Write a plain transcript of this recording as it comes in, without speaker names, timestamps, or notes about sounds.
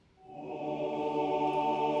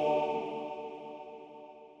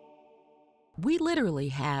We literally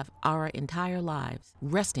have our entire lives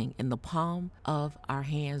resting in the palm of our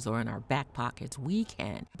hands or in our back pockets. We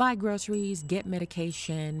can buy groceries, get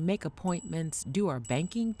medication, make appointments, do our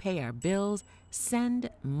banking, pay our bills,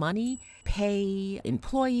 send money, pay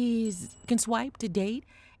employees, can swipe to date.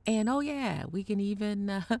 And oh yeah, we can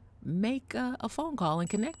even make a phone call and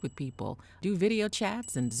connect with people, do video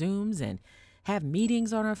chats and Zooms and have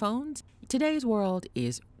meetings on our phones. Today's world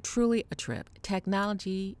is truly a trip.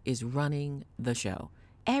 Technology is running the show.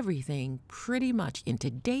 Everything pretty much in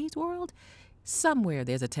today's world, somewhere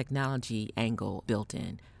there's a technology angle built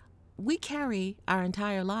in. We carry our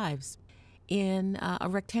entire lives in a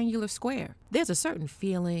rectangular square. There's a certain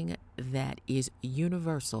feeling that is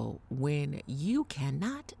universal when you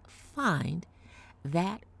cannot find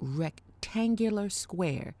that rectangular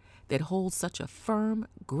square that holds such a firm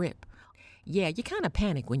grip. Yeah, you kind of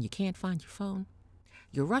panic when you can't find your phone.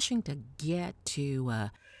 You're rushing to get to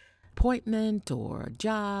an appointment or a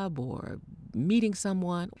job or meeting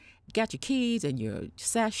someone. You got your keys and you're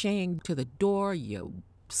sashaying to the door. You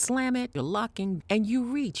slam it, you're locking, and you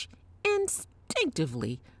reach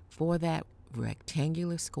instinctively for that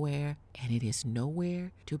rectangular square, and it is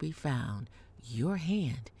nowhere to be found. Your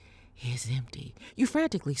hand is empty. You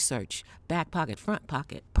frantically search back pocket, front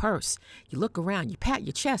pocket, purse. You look around, you pat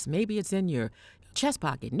your chest. Maybe it's in your chest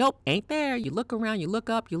pocket. Nope, ain't there. You look around, you look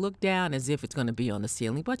up, you look down as if it's going to be on the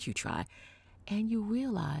ceiling, but you try. And you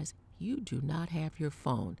realize you do not have your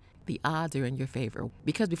phone. The odds are in your favor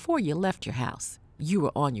because before you left your house, you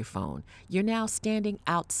were on your phone. You're now standing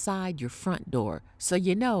outside your front door, so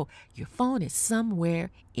you know your phone is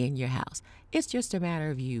somewhere in your house. It's just a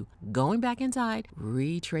matter of you going back inside,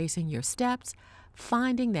 retracing your steps,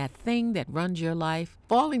 finding that thing that runs your life,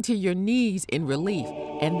 falling to your knees in relief,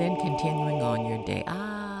 and then continuing on your day.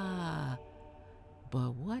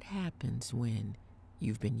 But what happens when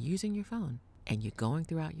you've been using your phone and you're going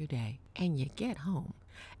throughout your day and you get home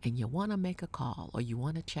and you want to make a call or you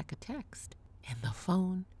want to check a text? And the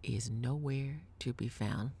phone is nowhere to be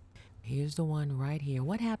found. Here's the one right here.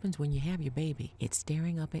 What happens when you have your baby? It's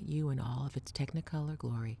staring up at you in all of its technicolor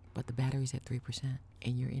glory, but the battery's at 3%,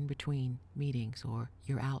 and you're in between meetings, or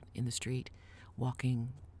you're out in the street walking,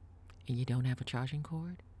 and you don't have a charging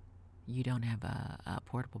cord, you don't have a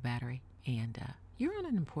portable battery, and you're on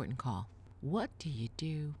an important call. What do you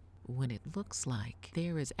do when it looks like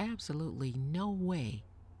there is absolutely no way?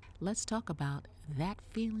 Let's talk about that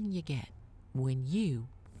feeling you get when you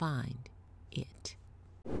find it.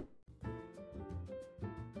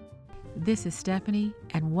 This is Stephanie,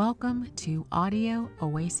 and welcome to Audio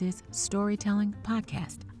Oasis Storytelling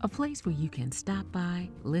Podcast, a place where you can stop by,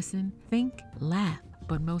 listen, think, laugh,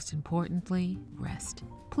 but most importantly, rest.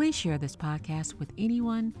 Please share this podcast with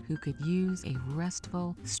anyone who could use a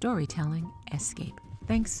restful storytelling escape.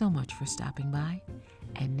 Thanks so much for stopping by.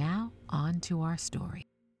 And now, on to our story.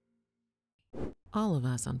 All of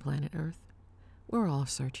us on planet Earth, we're all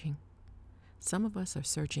searching. Some of us are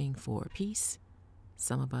searching for peace.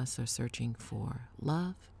 Some of us are searching for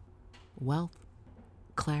love, wealth,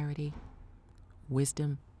 clarity,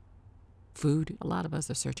 wisdom, food. A lot of us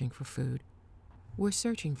are searching for food. We're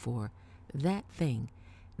searching for that thing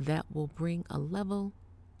that will bring a level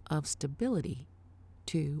of stability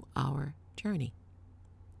to our journey.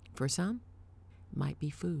 For some, it might be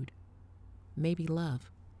food, maybe love,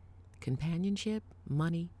 companionship,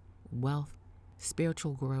 money, wealth,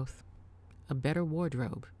 spiritual growth, a better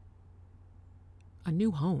wardrobe, a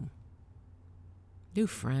new home, new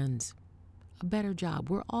friends, a better job.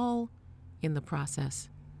 We're all in the process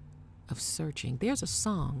of searching. There's a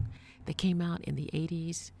song that came out in the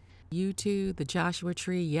 80s, U2, The Joshua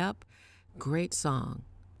Tree. Yep, great song.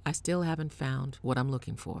 I still haven't found what I'm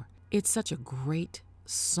looking for. It's such a great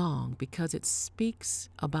song because it speaks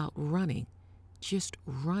about running, just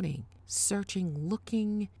running, searching,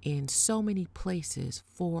 looking in so many places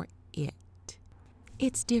for it.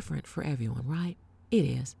 It's different for everyone, right? It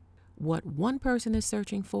is. What one person is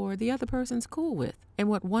searching for, the other person's cool with. And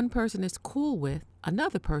what one person is cool with,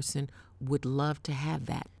 another person would love to have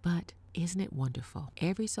that. But isn't it wonderful?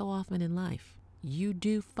 Every so often in life, you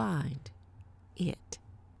do find it.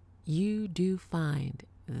 You do find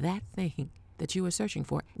that thing that you are searching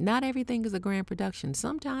for. Not everything is a grand production.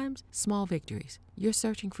 Sometimes small victories. You're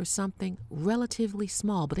searching for something relatively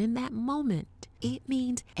small, but in that moment, it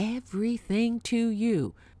means everything to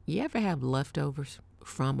you. You ever have leftovers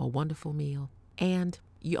from a wonderful meal and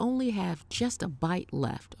you only have just a bite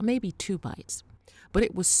left, or maybe 2 bites, but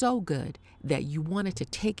it was so good that you wanted to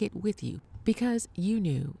take it with you because you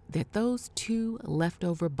knew that those 2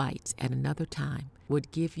 leftover bites at another time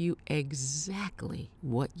would give you exactly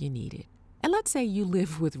what you needed. And let's say you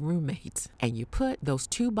live with roommates and you put those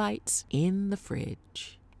 2 bites in the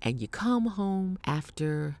fridge and you come home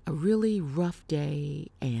after a really rough day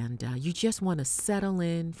and you just want to settle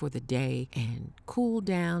in for the day and cool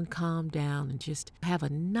down, calm down, and just have a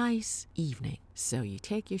nice evening. So you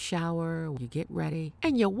take your shower, you get ready,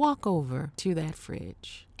 and you walk over to that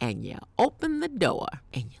fridge and you open the door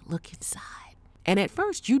and you look inside. And at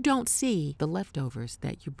first, you don't see the leftovers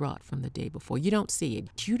that you brought from the day before. You don't see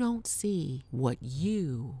it. You don't see what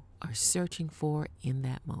you are searching for in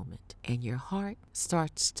that moment. And your heart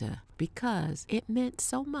starts to, because it meant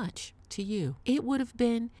so much to you. It would have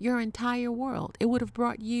been your entire world. It would have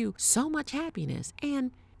brought you so much happiness. And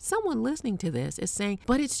someone listening to this is saying,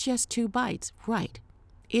 but it's just 2 bites. Right.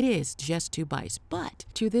 It is just 2 bites, but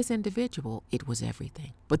to this individual, it was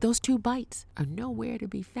everything. But those 2 bites are nowhere to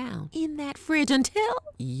be found in that fridge until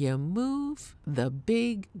you move the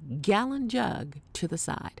big gallon jug to the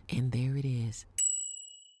side. And there it is.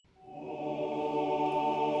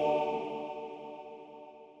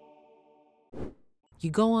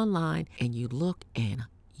 You go online and you look and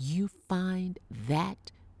you find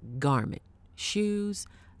that garment, shoes,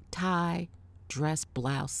 tie, dress,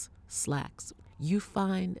 blouse, slacks. You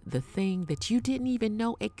find the thing that you didn't even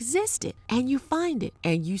know existed, and you find it,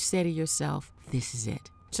 and you say to yourself, this is it.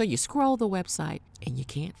 So you scroll the website and you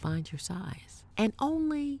can't find your size. And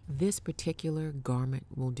only this particular garment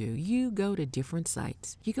will do. You go to different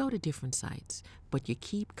sites, but you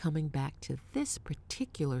keep coming back to this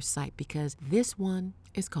particular site because this one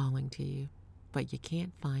is calling to you, but you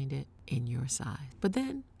can't find it in your size. But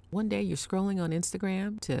then one day you're scrolling on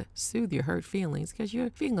Instagram to soothe your hurt feelings because you're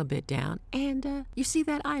feeling a bit down, and you see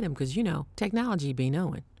that item because, technology be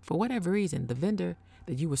knowing. For whatever reason, the vendor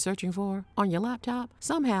that you were searching for on your laptop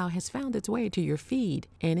somehow has found its way to your feed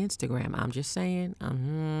and Instagram. I'm just saying,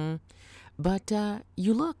 But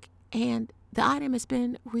you look and the item has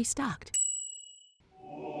been restocked.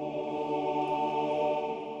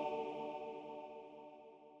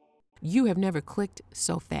 You have never clicked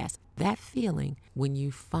so fast. That feeling when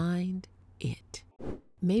you find it.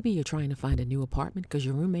 Maybe you're trying to find a new apartment because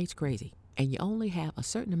your roommate's crazy and you only have a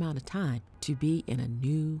certain amount of time to be in a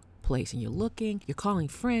new place. And you're looking, you're calling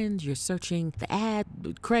friends, you're searching the ad,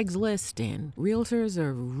 Craigslist, and realtors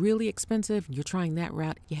are really expensive. You're trying that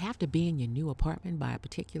route. You have to be in your new apartment by a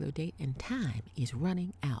particular date and time is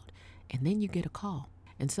running out. And then you get a call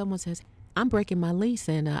and someone says, I'm breaking my lease,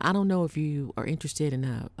 and I don't know if you are interested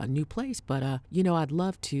in a new place, but, I'd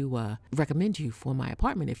love to recommend you for my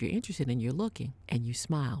apartment if you're interested and you're looking. And you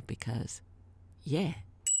smile because, yeah.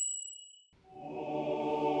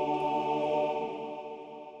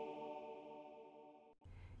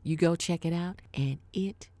 You go check it out, and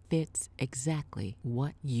it fits exactly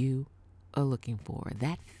what you are looking for.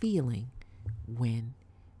 That feeling when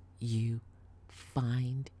you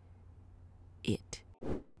find it.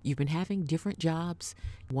 You've been having different jobs.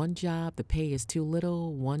 One job, the pay is too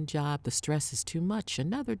little. One job, the stress is too much.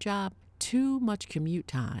 Another job, too much commute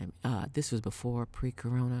time. This was before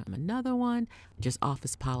pre-corona. Another one, just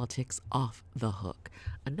office politics off the hook.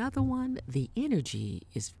 Another one, the energy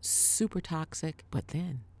is super toxic. But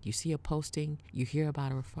then you see a posting, you hear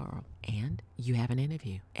about a referral, and you have an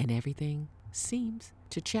interview. And everything seems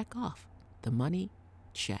to check off. The money,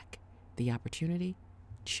 check. The opportunity,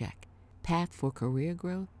 check. Path for career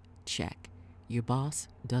growth? Check. Your boss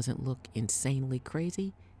doesn't look insanely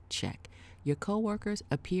crazy? Check. Your coworkers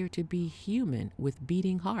appear to be human with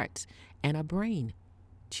beating hearts and a brain?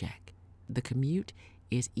 Check. The commute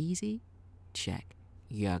is easy? Check.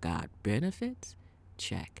 You got benefits?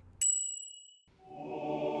 Check.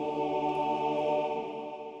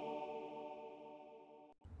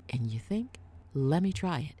 And you think, let me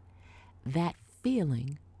try it. That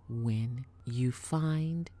feeling when you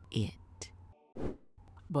find it.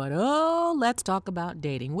 But let's talk about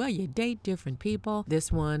dating. Well, you date different people.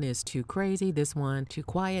 This one is too crazy. This one too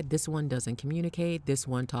quiet. This one doesn't communicate. This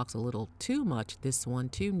one talks a little too much. This one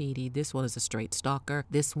too needy. This one is a straight stalker.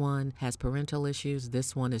 This one has parental issues.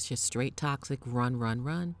 This one is just straight toxic. Run, run,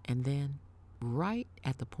 run. And then right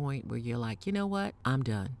at the point where you're like, you know what? I'm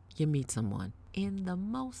done. You meet someone in the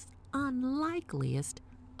most unlikeliest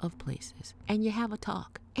of places. And you have a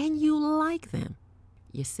talk. And you like them.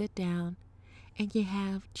 You sit down. And you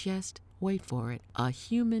have just, wait for it, a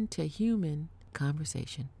human-to-human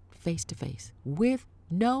conversation, face-to-face, with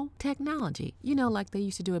no technology. Like they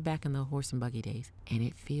used to do it back in the horse and buggy days. And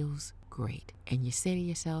it feels great. And you say to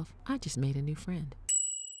yourself, I just made a new friend.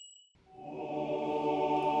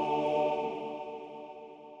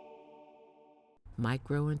 Might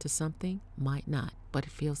grow into something, might not, but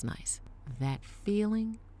it feels nice. That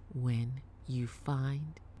feeling when you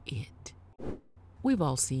find it. We've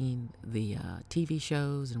all seen the TV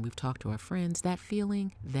shows and we've talked to our friends, that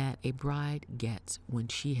feeling that a bride gets when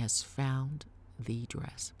she has found the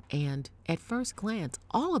dress. And at first glance,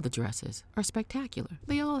 all of the dresses are spectacular.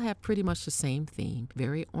 They all have pretty much the same theme,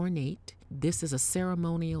 very ornate. This is a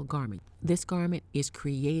ceremonial garment. This garment is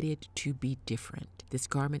created to be different. This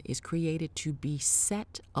garment is created to be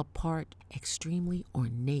set apart, extremely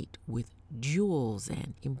ornate with jewels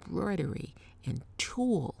and embroidery and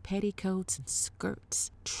tulle, petticoats and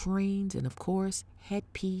skirts, trains, and of course,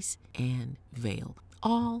 headpiece and veil.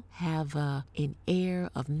 All have an air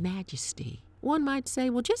of majesty. One might say,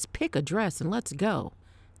 well, just pick a dress and let's go.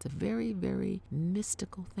 It's a very, very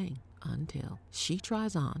mystical thing until she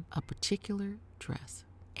tries on a particular dress.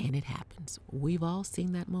 And it happens. We've all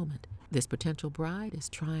seen that moment. This potential bride is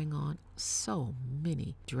trying on so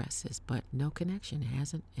many dresses, but no connection.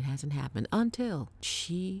 It hasn't happened until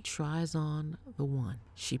she tries on the one.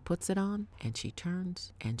 She puts it on and she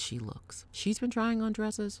turns and she looks. She's been trying on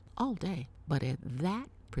dresses all day, but at that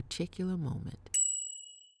particular moment,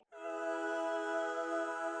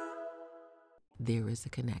 there is a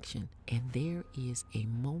connection, and there is a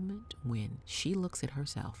moment when she looks at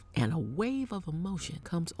herself and a wave of emotion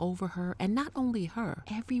comes over her, and not only her,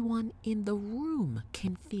 everyone in the room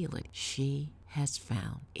can feel it. She has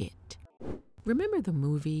found it. Remember the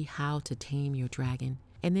movie How to Tame Your Dragon?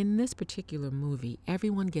 And in this particular movie,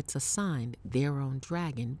 everyone gets assigned their own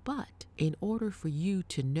dragon, but in order for you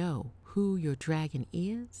to know who your dragon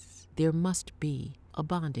is, there must be a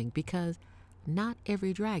bonding, because not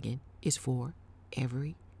every dragon is for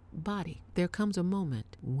everybody. There comes a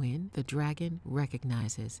moment when the dragon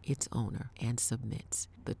recognizes its owner and submits.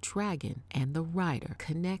 The dragon and the rider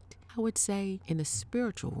connect, I would say, in the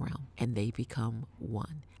spiritual realm, and they become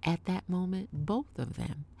one. At that moment, both of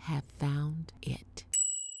them have found it.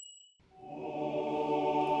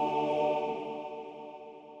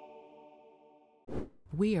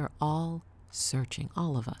 We are all searching,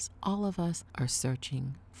 all of us are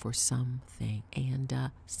searching for something,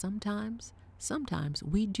 and sometimes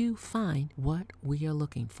we do find what we are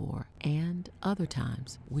looking for, and other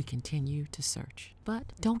times we continue to search.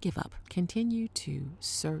 But don't give up. Continue to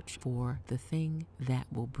search for the thing that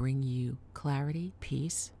will bring you clarity,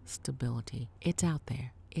 peace, stability. It's out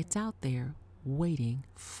there. It's out there waiting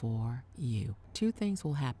for you. Two things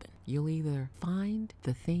will happen. You'll either find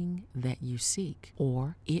the thing that you seek,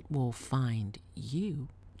 or it will find you.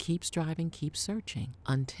 Keep striving, keep searching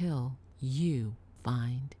until you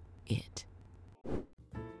find it.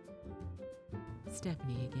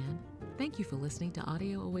 Stephanie again. Thank you for listening to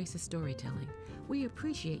Audio Oasis Storytelling. We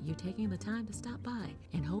appreciate you taking the time to stop by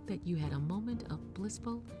and hope that you had a moment of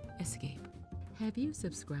blissful escape. Have you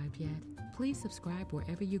subscribed yet? Please subscribe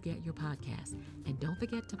wherever you get your podcasts. And don't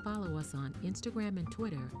forget to follow us on Instagram and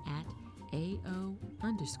Twitter at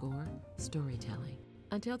AO_storytelling.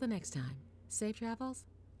 Until the next time, safe travels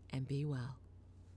and be well.